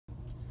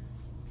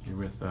You're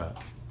with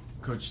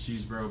Coach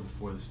Cheeseborough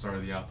before the start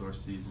of the outdoor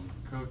season.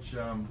 Coach,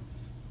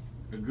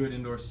 a good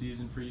indoor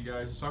season for you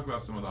guys. Just talk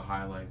about some of the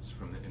highlights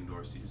from the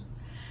indoor season.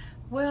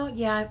 Well,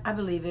 yeah, I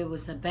believe it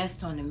was the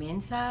best on the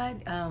men's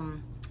side.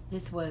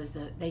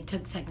 They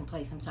took second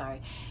place, I'm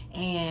sorry,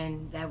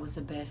 and that was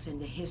the best in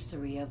the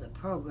history of the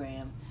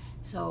program.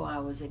 So I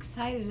was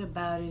excited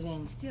about it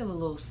and still a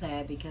little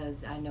sad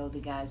because I know the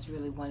guys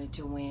really wanted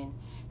to win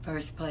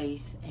first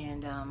place,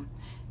 and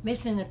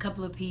missing a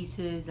couple of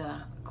pieces.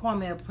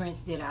 Kwame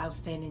Prince did an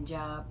outstanding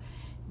job,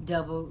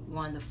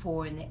 won the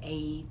 4 and the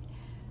 8.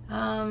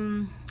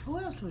 Who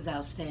else was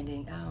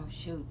outstanding? Oh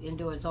shoot,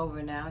 indoors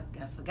over now,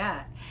 I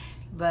forgot.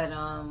 But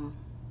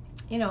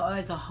you know,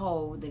 as a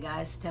whole, the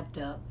guys stepped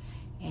up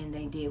and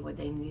they did what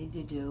they needed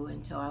to do,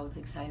 and so I was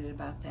excited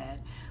about that.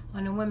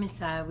 On the women's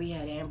side, we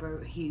had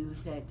Amber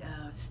Hughes that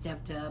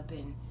stepped up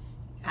and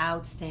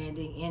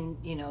outstanding in,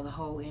 you know, the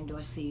whole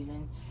indoor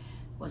season.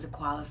 Was a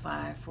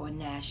qualifier for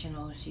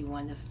nationals. She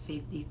won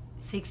the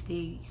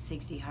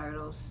 60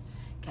 hurdles,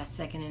 got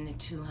second in the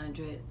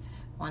 200,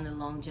 won the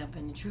long jump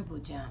and the triple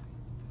jump.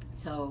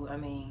 So, I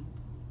mean,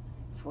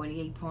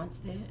 48 points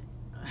there.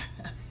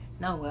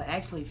 No, well,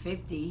 actually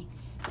 50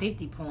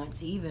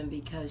 points even,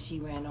 because she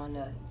ran on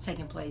the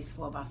second place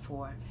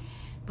 4x4.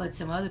 But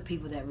some other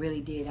people that really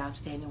did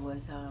outstanding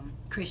was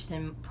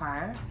Kristen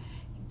Pryor,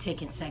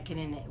 taking second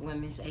in the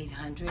women's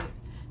 800.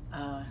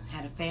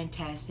 Had a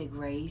fantastic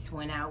race,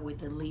 went out with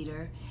the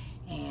leader,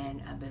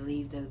 and I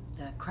believe the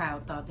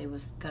crowd thought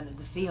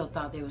the field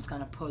thought they was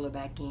gonna pull her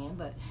back in,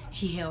 but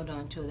she held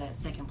on to that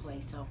second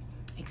place, so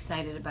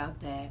excited about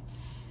that.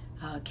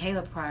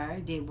 Kayla Pryor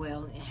did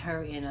well,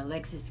 her and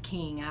Alexis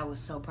King. I was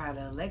so proud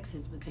of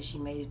Alexis because she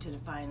made it to the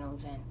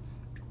finals and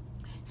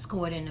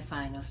scored in the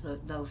finals,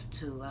 those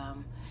two.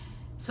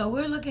 So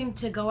we're looking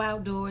to go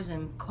outdoors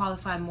and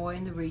qualify more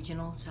in the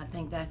regionals. I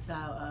think that's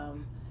our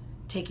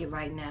ticket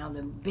right now.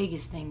 The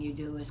biggest thing you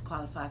do is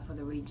qualify for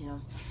the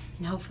regionals,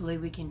 and hopefully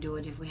we can do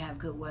it if we have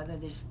good weather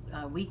this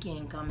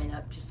weekend coming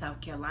up to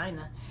South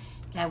Carolina.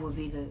 That would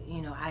be the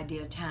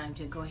ideal time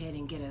to go ahead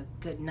and get a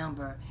good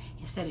number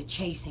instead of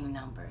chasing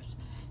numbers.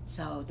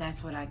 So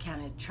that's what I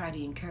kind of try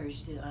to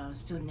encourage the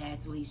student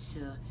athletes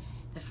to.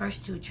 The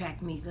first 2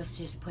 track meets, let's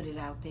just put it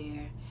out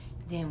there,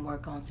 then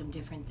work on some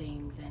different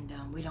things, and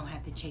we don't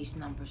have to chase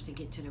numbers to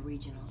get to the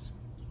regionals.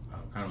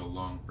 Kind of a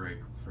long break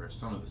for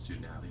some of the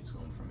student athletes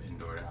going from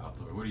indoor to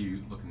outdoor. What are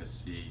you looking to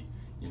see,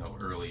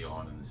 early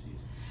on in the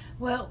season?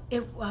 Well,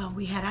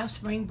 we had our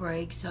spring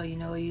break, so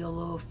you're a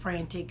little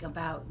frantic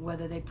about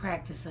whether they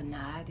practice or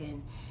not,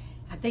 and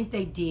I think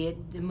they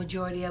did. The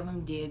majority of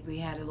them did. We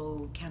had a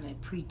little kind of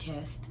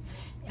pre-test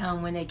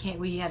when they came.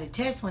 We had a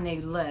test when they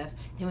left.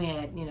 Then we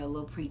had a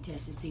little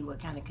pre-test to see what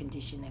kind of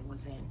condition they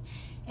was in,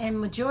 and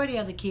majority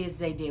of the kids,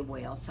 they did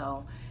well.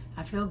 So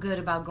I feel good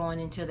about going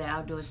into the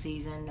outdoor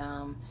season.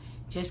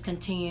 Just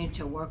continue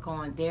to work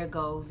on their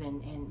goals,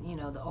 and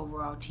the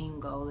overall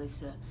team goal is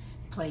to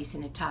place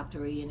in the top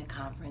 3 in the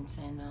conference,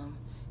 and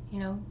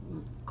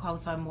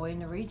qualify more in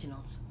the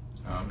regionals.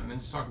 And then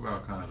just talk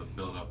about kind of the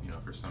build-up,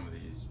 for some of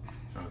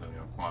them,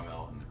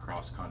 Kwame and the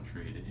cross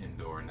country to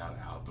indoor and now to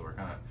outdoor,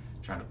 kind of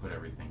trying to put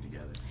everything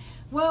together.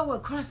 Well,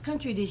 with cross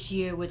country this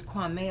year with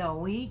Kwame,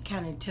 we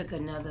kind of took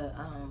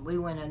we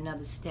went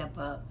another step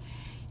up,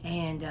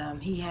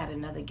 and he had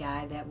another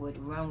guy that would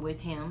run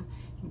with him,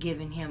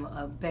 giving him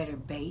a better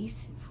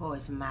base for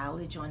his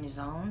mileage on his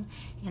own.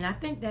 And I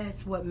think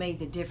that's what made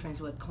the difference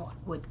with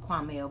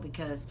Kwame,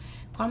 because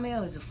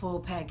Kwame is a full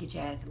package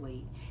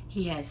athlete.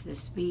 He has the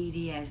speed,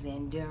 he has the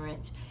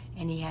endurance,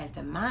 and he has the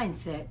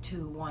mindset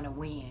to want to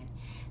win.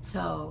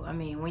 So, I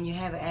mean, when you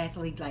have an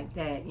athlete like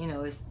that,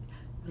 it's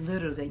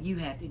little that you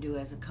have to do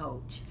as a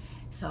coach.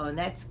 So, and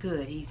that's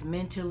good. He's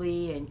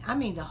mentally, and I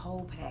mean the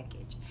whole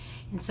package.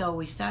 And so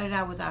we started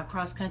out with our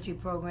cross-country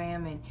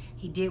program, and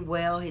he did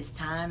well. His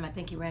time, I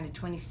think he ran a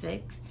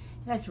 26.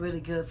 That's really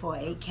good for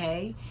an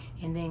 8K.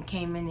 And then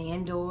came in the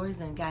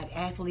indoors and got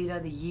Athlete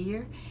of the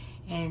Year.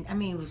 And I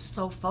mean, he was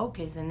so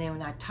focused. And then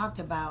when I talked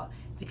about,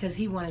 because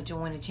he wanted to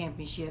win a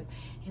championship,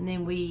 and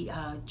then we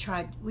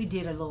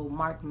did a little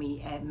mark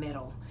meet at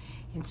middle.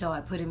 And so I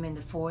put him in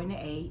the 4 and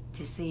the 8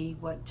 to see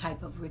what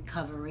type of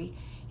recovery.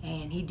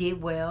 And he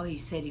did well. He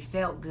said he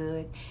felt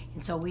good,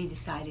 and so we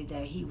decided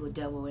that he would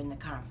double in the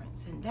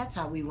conference, and that's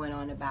how we went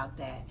on about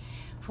that.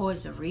 For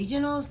the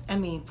regionals,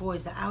 for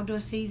the outdoor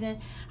season,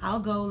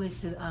 our goal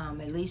is to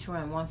at least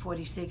run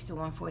 146 to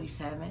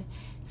 147,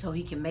 so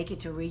he can make it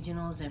to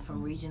regionals, and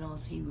from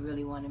regionals, he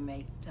really want to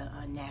make the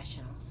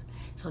nationals.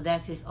 So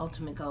that's his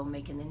ultimate goal,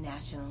 making the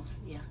nationals.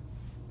 Yeah.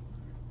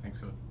 Thanks,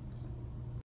 Coach.